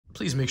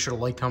Please make sure to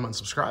like, comment, and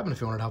subscribe. And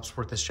if you wanted to help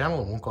support this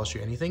channel, it won't cost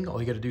you anything.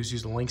 All you got to do is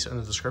use the links in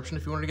the description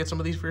if you wanted to get some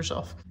of these for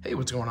yourself. Hey,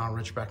 what's going on?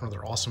 Rich back with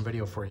another awesome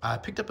video for you. I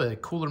picked up a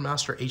Cooler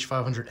Master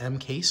H500M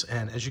case,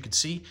 and as you can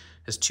see, it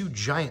has two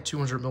giant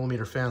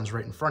 200mm fans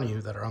right in front of you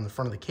that are on the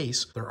front of the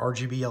case. They're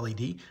RGB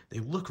LED. They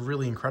look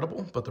really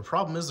incredible, but the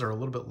problem is they're a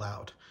little bit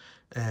loud.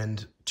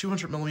 And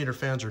 200mm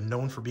fans are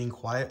known for being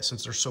quiet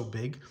since they're so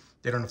big.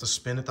 They don't have to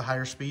spin at the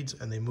higher speeds,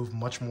 and they move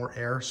much more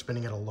air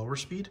spinning at a lower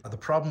speed. The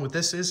problem with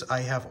this is I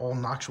have all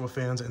Noctua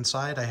fans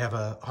inside. I have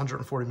a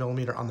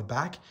 140mm on the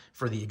back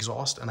for the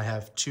exhaust, and I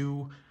have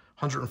two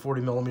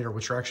 140mm,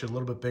 which are actually a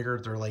little bit bigger.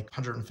 They're like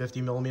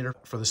 150mm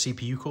for the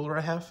CPU cooler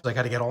I have. I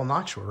got to get all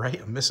Noctua, right?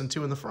 I'm missing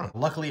two in the front.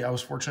 Luckily, I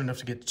was fortunate enough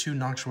to get two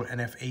Noctua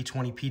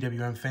NF-A20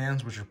 PWM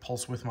fans, which are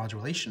pulse width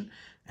modulation,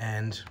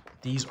 and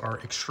these are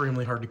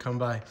extremely hard to come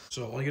by.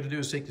 So all you got to do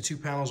is take the two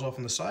panels off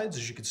on the sides,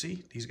 as you can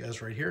see, these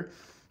guys right here.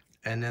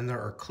 And then there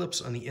are clips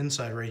on the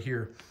inside right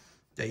here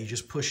that you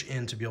just push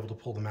in to be able to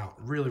pull them out.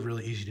 Really,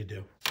 really easy to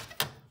do.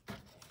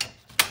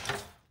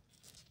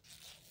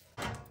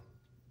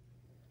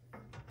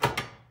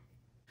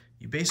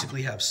 You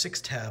basically have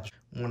 6 tabs,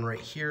 one right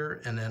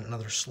here, and then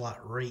another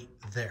slot right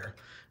there.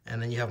 And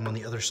then you have them on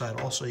the other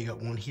side also. You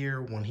got one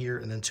here,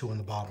 and then 2 on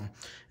the bottom.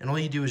 And all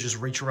you do is just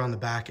reach around the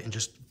back and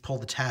just pull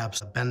the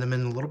tabs, bend them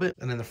in a little bit,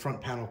 and then the front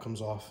panel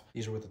comes off.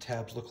 These are what the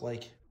tabs look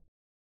like.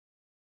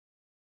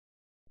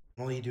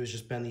 All you do is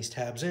just bend these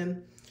tabs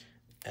in,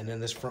 and then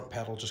this front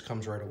panel just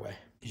comes right away.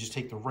 You just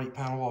take the right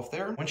panel off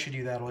there. Once you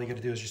do that, all you gotta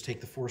do is just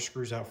take the 4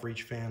 screws out for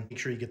each fan. Make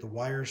sure you get the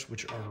wires,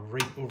 which are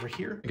right over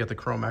here. I got the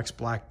Chromax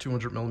Black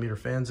 200mm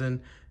fans in,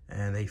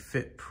 and they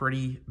fit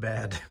pretty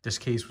bad. This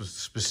case was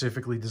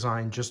specifically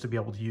designed just to be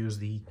able to use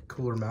the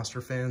Cooler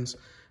Master fans.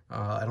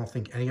 I don't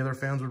think any other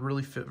fans would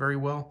really fit very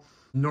well.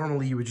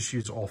 Normally, you would just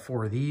use all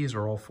 4 of these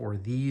or all 4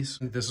 of these.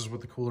 This is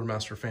what the Cooler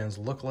Master fans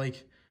look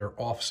like. They're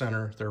off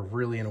center. They're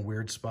really in a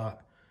weird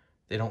spot.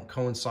 They don't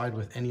coincide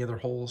with any other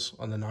holes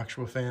on the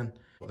Noctua fan.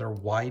 They're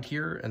wide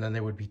here, and then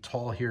they would be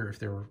tall here if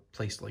they were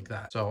placed like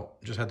that. So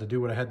just had to do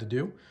what I had to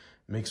do,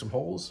 make some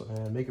holes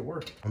and make it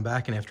work. I'm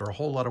back, and after a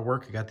whole lot of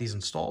work, I got these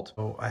installed.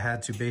 So I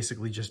had to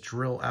basically just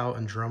drill out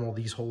and Dremel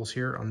these holes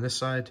here on this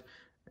side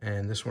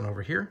and this one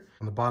over here.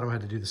 On the bottom, I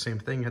had to do the same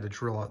thing. I had to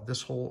drill out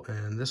this hole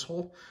and this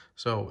hole.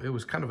 So it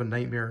was kind of a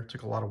nightmare. It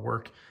took a lot of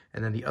work.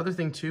 And then the other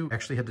thing too, I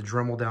actually had to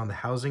Dremel down the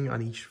housing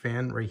on each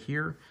fan right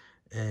here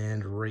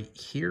and right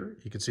here.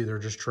 You can see they're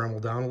just Dremel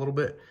down a little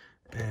bit.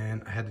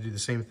 And I had to do the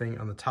same thing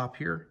on the top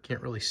here.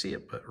 Can't really see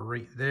it, but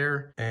right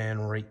there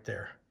and right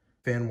there.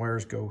 Fan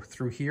wires go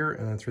through here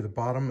and then through the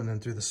bottom and then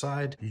through the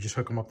side. You just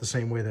hook them up the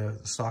same way the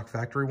stock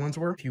factory ones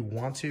were. If you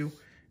want to,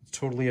 it's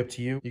totally up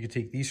to you. You can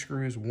take these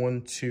screws,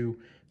 1, 2,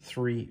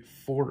 3,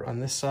 4 on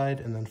this side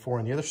and then 4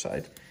 on the other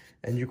side.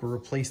 And you can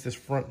replace this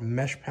front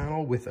mesh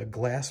panel with a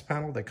glass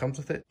panel that comes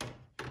with it.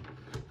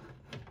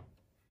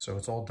 So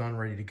it's all done,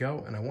 ready to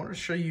go. And I wanted to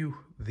show you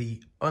the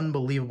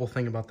unbelievable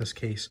thing about this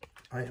case.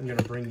 I am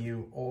gonna bring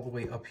you all the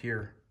way up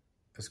here,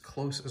 as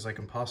close as I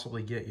can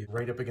possibly get you,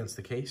 right up against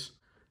the case.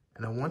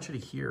 And I want you to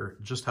hear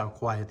just how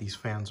quiet these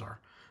fans are.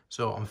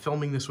 So I'm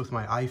filming this with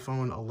my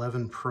iPhone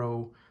 11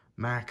 Pro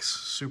Max,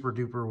 Super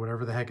Duper,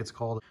 whatever the heck it's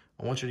called.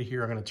 I want you to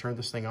hear, I'm gonna turn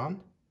this thing on.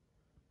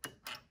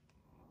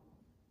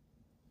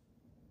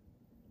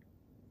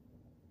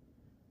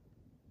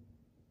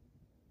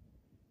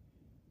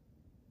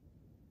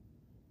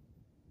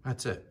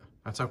 That's it.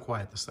 That's how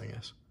quiet this thing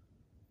is.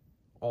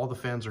 All the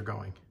fans are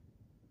going.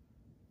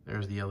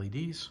 There's the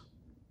LEDs.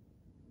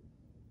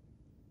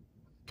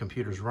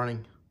 Computer's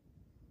running.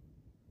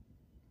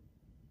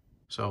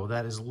 So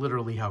that is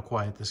literally how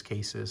quiet this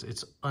case is.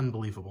 It's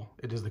unbelievable.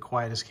 It is the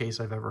quietest case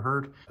I've ever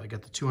heard. I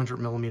got the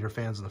 200mm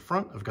fans in the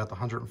front. I've got the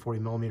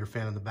 140mm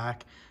fan in the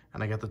back.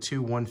 And I got the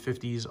two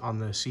 150s on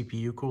the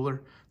CPU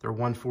cooler. They're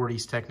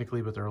 140s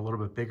technically, but they're a little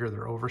bit bigger.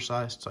 They're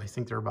oversized, so I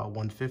think they're about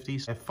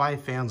 150s. I have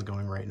 5 fans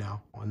going right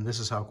now, and this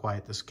is how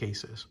quiet this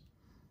case is.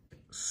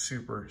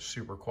 Super,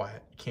 super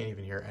quiet. You can't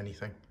even hear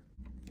anything.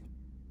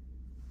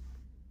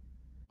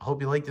 I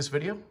hope you liked this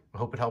video. I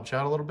hope it helped you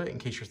out a little bit in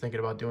case you're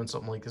thinking about doing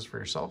something like this for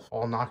yourself.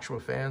 All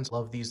Noctua fans,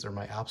 love these. They're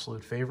my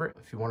absolute favorite.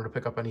 If you wanted to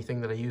pick up anything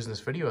that I use in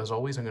this video, as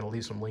always, I'm going to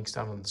leave some links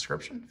down in the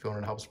description if you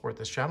want to help support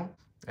this channel.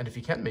 And if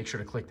you can, make sure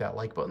to click that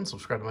like button,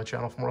 subscribe to my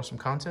channel for more awesome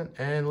content,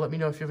 and let me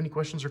know if you have any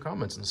questions or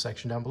comments in the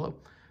section down below.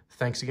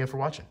 Thanks again for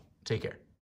watching. Take care.